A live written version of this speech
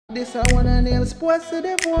This I wanna nail sports to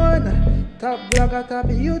the bone. Top blogger, top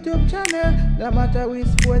YouTube channel. No matter which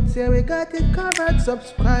sports, yeah, we got it covered.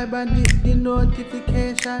 Subscribe and hit the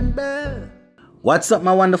notification bell. What's up,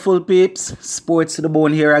 my wonderful peeps? Sports to the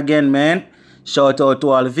bone here again, man. Shout out to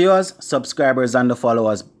all the viewers, subscribers, and the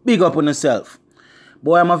followers. Big up on yourself.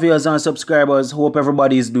 Boy, my viewers and subscribers, hope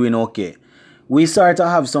everybody is doing okay. We start to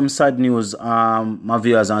have some sad news, my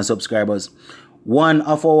viewers and subscribers. One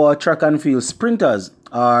of our track and field sprinters,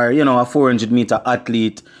 or a 400-meter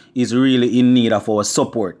athlete, is really in need of our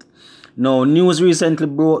support. Now, news recently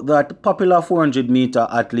broke that popular 400-meter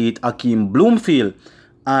athlete Akeem Bloomfield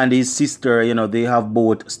and his sister, they have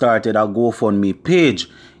both started a GoFundMe page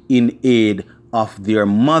in aid of their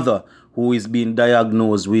mother, who is being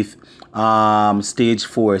diagnosed with stage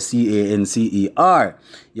 4 cancer.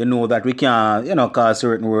 You know that we can't call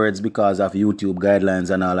certain words because of YouTube guidelines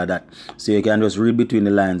and all of that. So you can just read between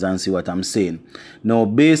the lines and see what I'm saying. Now,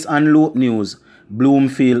 based on local news,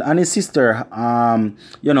 Bloomfield and his sister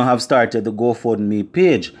have started the GoFundMe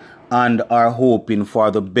page and are hoping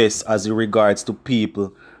for the best as it regards to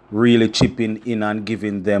people really chipping in and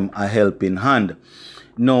giving them a helping hand.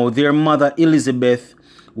 Now, their mother Elizabeth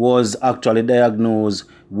was actually diagnosed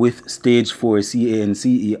with stage 4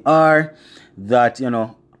 cancer that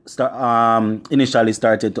initially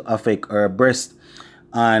started to affect her breast,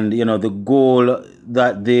 and the goal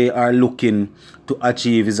that they are looking to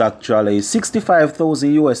achieve is actually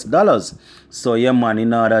 $65,000 US. So yeah, man,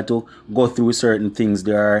 in order to go through certain things,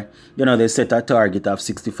 they set a target of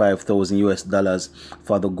 $65,000 US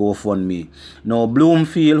for the GoFundMe. Now,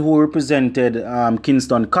 Bloomfield, who represented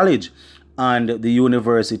Kingston College and the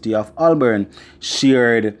University of Auburn,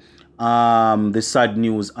 shared the sad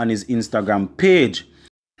news on his Instagram page.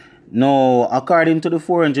 Now, according to the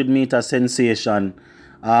 400-meter sensation,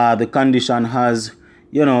 the condition has,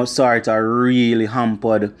 sort of really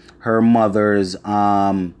hampered her mother's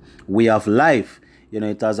way of life.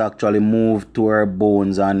 It has actually moved to her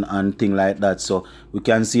bones and things like that. So we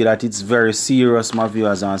can see that it's very serious, my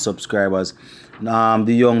viewers and subscribers. The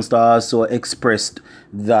youngster also expressed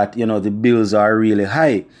that, the bills are really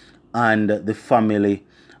high and the family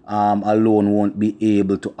alone won't be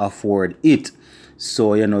able to afford it.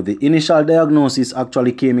 So, the initial diagnosis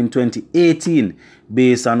actually came in 2018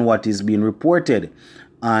 based on what is being reported.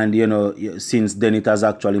 And, since then it has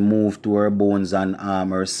actually moved to her bones and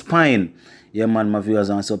her spine. Yeah, man, my viewers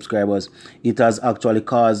and subscribers, it has actually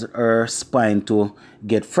caused her spine to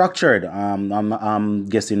get fractured. I'm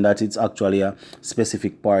guessing that it's actually a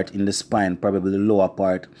specific part in the spine, probably the lower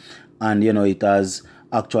part. And, it has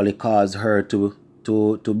actually caused her to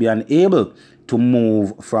be unable to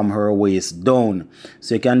move from her waist down.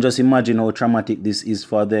 So you can just imagine how traumatic this is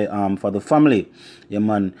for the family. Yeah,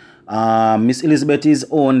 man. Miss Elizabeth is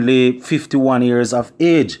only 51 years of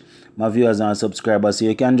age, my viewers and subscribers. So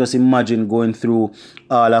you can just imagine going through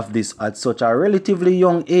all of this at such a relatively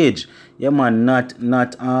young age. Yeah, man, not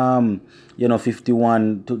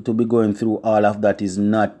 51 to be going through all of that is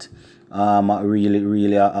not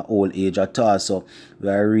really a old age at all. So we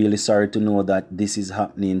are really sorry to know that this is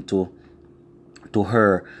happening to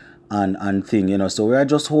her and thing, So we are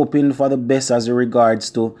just hoping for the best as regards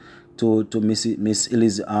to Miss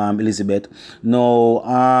Elizabeth.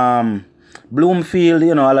 Now, Bloomfield,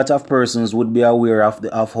 a lot of persons would be aware of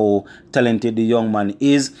how talented the young man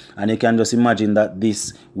is, and you can just imagine that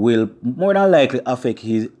this will more than likely affect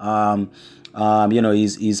his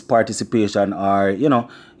his participation or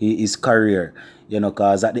his career.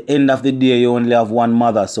 Because at the end of the day, you only have one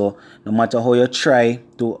mother. So no matter how you try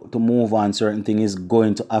to move on, certain thing is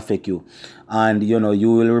going to affect you. And, you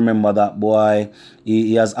will remember that boy,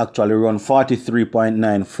 he has actually run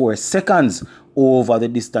 43.94 seconds over the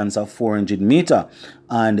distance of 400 meters.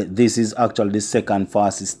 And this is actually the second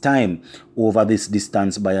fastest time over this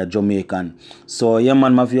distance by a Jamaican. So, yeah,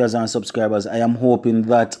 man, my viewers and subscribers, I am hoping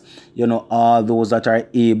that, all those that are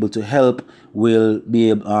able to help will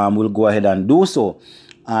go ahead and do so.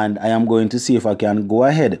 And I am going to see if I can go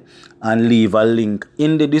ahead and leave a link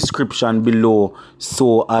in the description below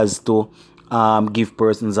so as to give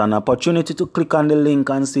persons an opportunity to click on the link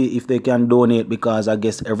and see if they can donate, because I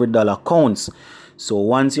guess every dollar counts. So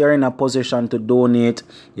once you're in a position to donate,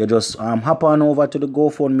 you just hop on over to the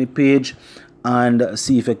GoFundMe page and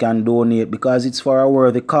see if you can donate, because it's for a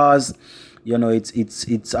worthy cause.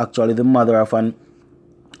 It's actually the mother of one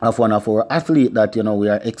of our athletes that we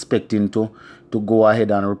are expecting to go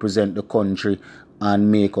ahead and represent the country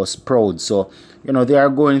and make us proud. So they are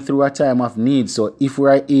going through a time of need. So if we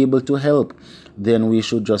are able to help, then we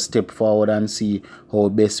should just step forward and see how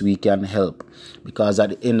best we can help. Because at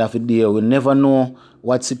the end of the day, we never know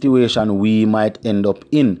what situation we might end up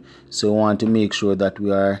in. So we want to make sure that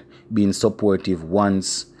we are being supportive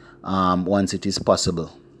once it is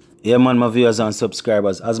possible. Yeah, man, my viewers and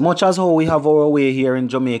subscribers. As much as how we have our way here in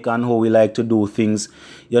Jamaica and how we like to do things,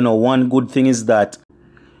 one good thing is that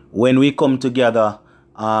when we come together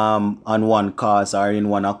on one cause or in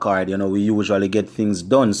one accord, we usually get things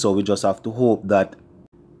done. So we just have to hope that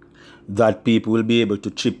people will be able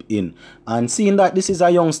to chip in. And seeing that this is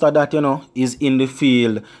a youngster that is in the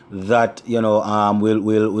field, that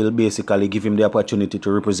will basically give him the opportunity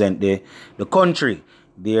to represent the country.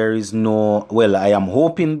 There is no, well, I am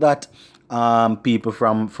hoping that people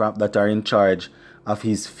from that are in charge of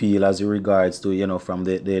his field as regards to from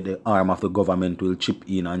the arm of the government will chip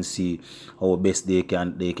in and see how best they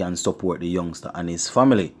can support the youngster and his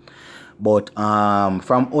family. But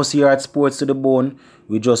from us here at Sports to the Bone,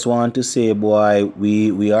 we just want to say, boy,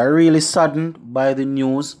 we are really saddened by the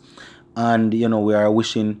news, and we are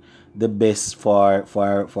wishing the best for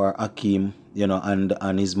Akeem,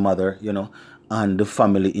 and his mother, and the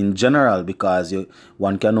family in general, because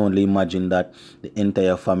one can only imagine that the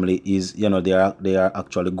entire family is, they are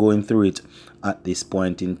actually going through it at this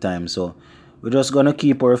point in time. So we're just gonna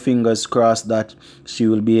keep our fingers crossed that she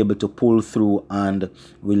will be able to pull through and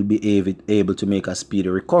will be able to make a speedy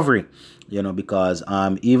recovery, because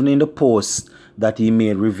even in the post that he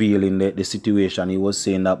made revealing the situation, he was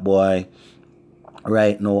saying that, boy,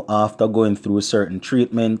 right now, after going through certain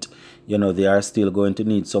treatment, they are still going to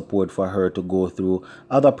need support for her to go through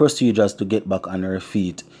other procedures to get back on her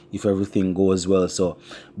feet if everything goes well. So,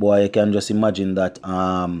 boy, I can just imagine that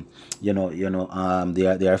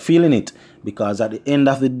they are feeling it, because at the end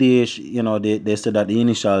of the day, they said that the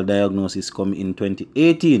initial diagnosis come in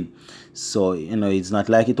 2018. So, it's not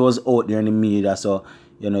like it was out there in the media. So,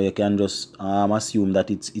 you can just assume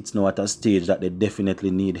that it's now at a stage that they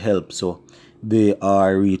definitely need help. So they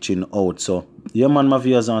are reaching out. So yeah, man, my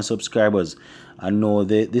viewers and subscribers, I know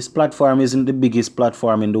this platform isn't the biggest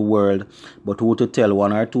platform in the world, but who to tell,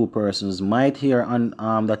 one or two persons might hear and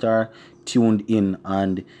that are tuned in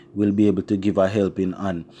and will be able to give a helping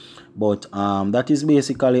hand. But that is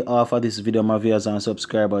basically all for this video, my viewers and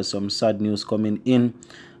subscribers. Some sad news coming in.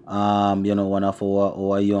 One of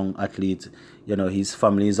our young athletes, his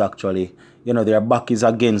family is actually, their back is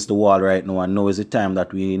against the wall right now, and now is the time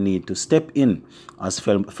that we need to step in as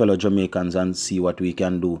fellow Jamaicans and see what we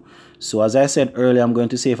can do. So as I said earlier, I'm going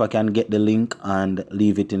to see if I can get the link and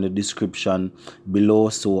leave it in the description below,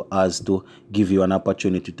 so as to give you an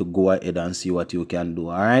opportunity to go ahead and see what you can do.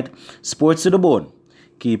 All right, Sports to the Bone,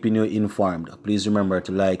 keeping you informed. Please remember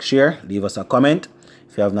to like, share, leave us a comment.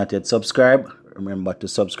 If you have not yet subscribed, remember to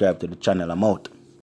subscribe to the channel. I'm out.